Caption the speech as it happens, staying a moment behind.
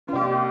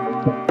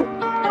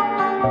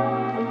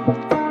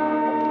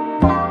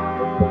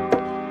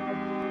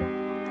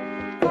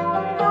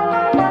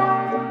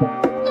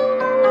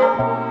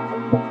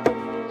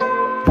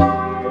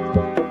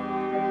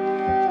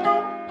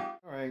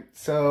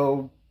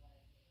So,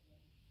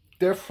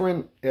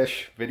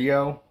 different-ish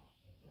video.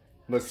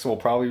 This will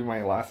probably be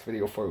my last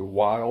video for a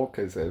while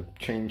because of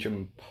change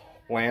in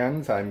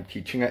plans. I'm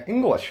teaching an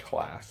English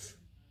class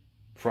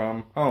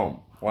from home,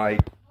 like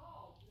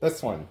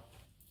this one.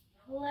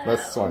 Wow.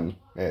 This one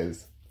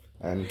is.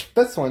 And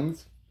this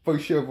one's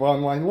first year of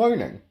online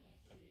learning.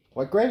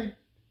 What grade?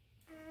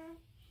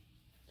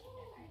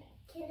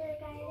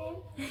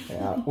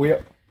 Kindergarten.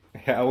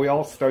 We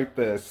all start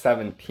the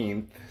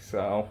 17th,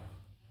 so...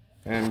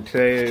 And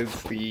today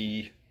is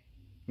the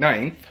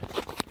 9th.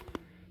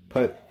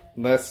 Put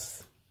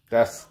this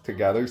desk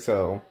together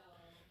so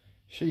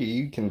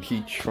she can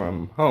teach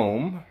from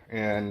home,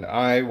 and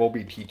I will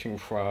be teaching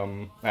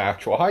from the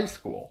actual high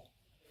school.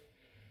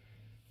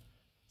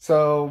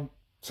 So,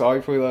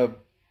 sorry for the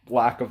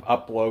lack of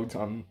uploads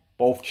on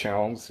both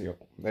channels.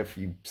 If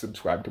you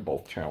subscribe to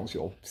both channels,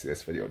 you'll see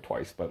this video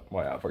twice, but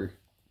whatever.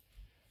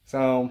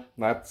 So,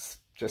 that's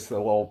just a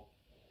little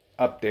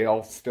update.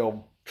 I'll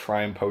still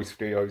try and post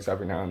videos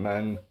every now and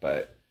then,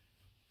 but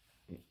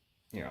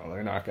you know,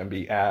 they're not going to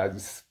be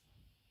as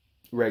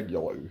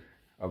regular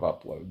of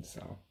uploads,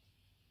 so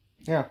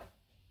yeah,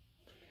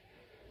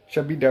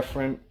 should be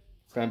different.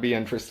 It's going to be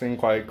interesting,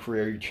 quite a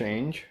career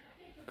change,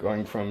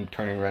 going from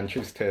turning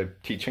wrenches to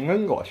teaching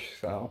English,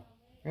 so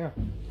yeah.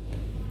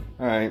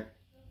 Alright,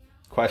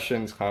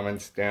 questions,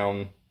 comments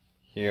down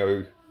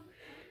here,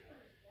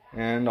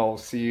 and I'll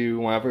see you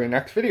whenever the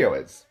next video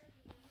is.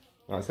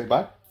 Want to say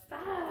bye?